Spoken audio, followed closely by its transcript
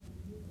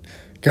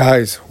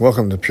Guys,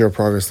 welcome to Pure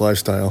Progress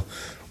Lifestyle.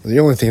 The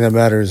only thing that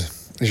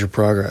matters is your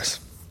progress.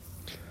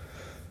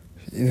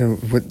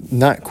 With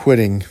not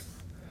quitting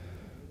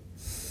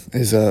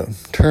is a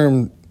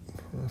term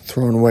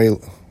thrown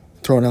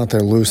out there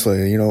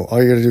loosely.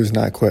 All you gotta do is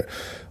not quit.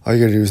 All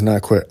you gotta do is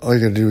not quit. All you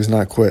gotta do is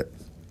not quit.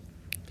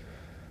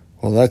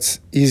 Well, that's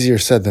easier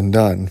said than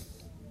done.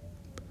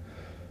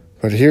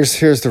 But here's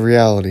the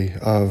reality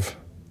of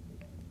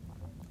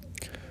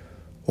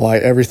why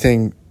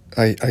everything.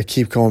 I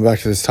keep going back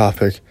to this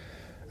topic.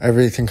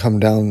 Everything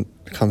comes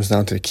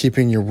down to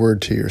keeping your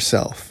word to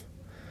yourself.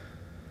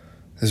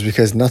 Is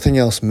because nothing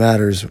else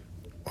matters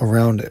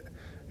around it.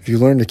 If you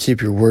learn to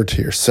keep your word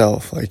to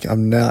yourself,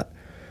 I'm not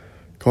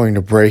going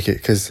to break it,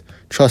 because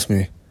trust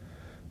me,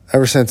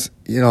 ever since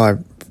I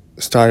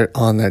started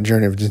on that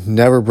journey of just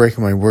never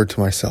breaking my word to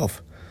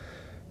myself,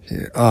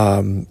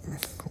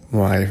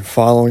 my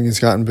following has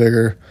gotten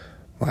bigger,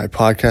 my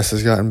podcast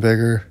has gotten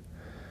bigger.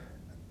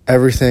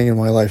 Everything in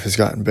my life has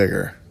gotten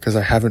bigger because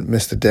I haven't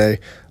missed a day.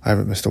 I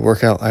haven't missed a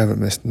workout. I haven't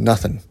missed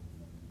nothing.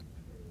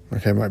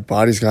 Okay, my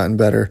body's gotten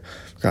better.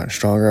 I've gotten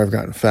stronger. I've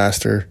gotten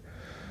faster.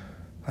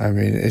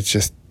 It's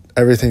just,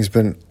 everything's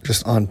been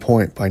just on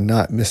point by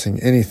not missing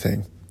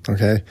anything.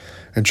 Okay?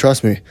 And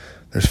trust me,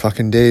 there's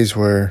fucking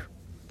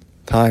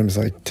times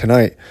like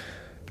tonight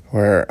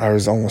where I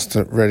was almost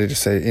ready to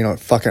say,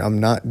 fuck it, I'm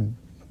not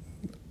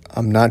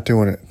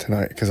doing it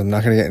tonight because I'm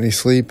not going to get any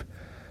sleep.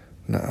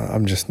 No,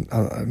 I'm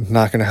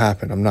not going to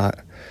happen. I'm not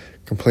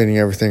completing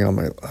everything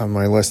on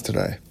my list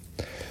today.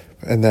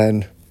 And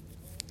then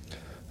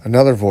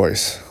another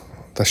voice,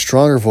 the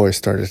stronger voice,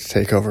 started to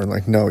take over.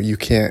 No, you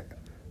can't.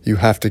 You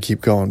have to keep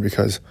going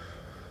because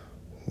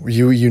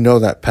you know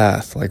that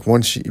path.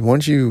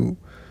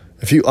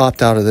 If you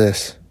opt out of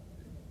this,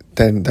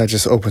 then that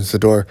just opens the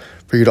door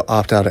for you to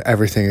opt out of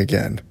everything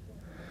again.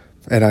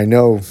 And I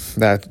know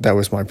that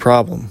was my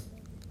problem,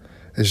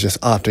 is just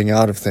opting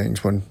out of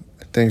things when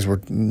things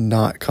were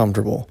not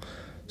comfortable.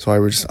 So I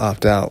would just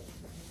opt out.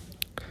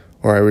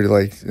 Or I would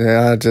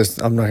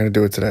I'm not going to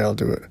do it today. I'll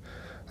do it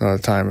another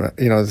time.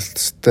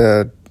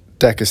 The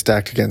deck is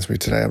stacked against me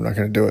today. I'm not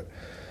going to do it.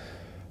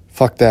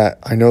 Fuck that.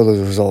 I know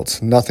those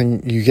results.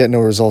 You get no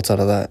results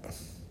out of that.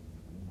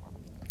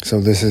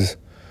 So this is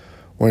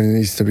what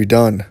needs to be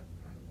done,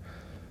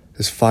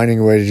 is finding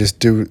a way to just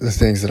do the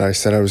things that I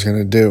said I was going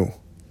to do.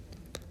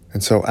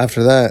 And so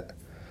after that,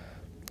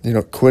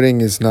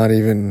 quitting is not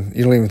even,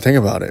 you don't even think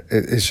about it.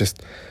 It's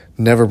just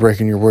never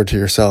breaking your word to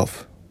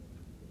yourself.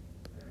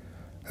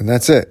 And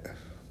that's it.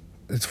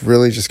 It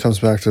really just comes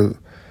back to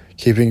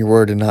keeping your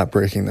word and not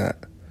breaking that.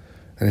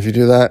 And if you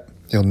do that,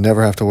 you'll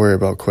never have to worry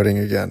about quitting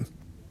again.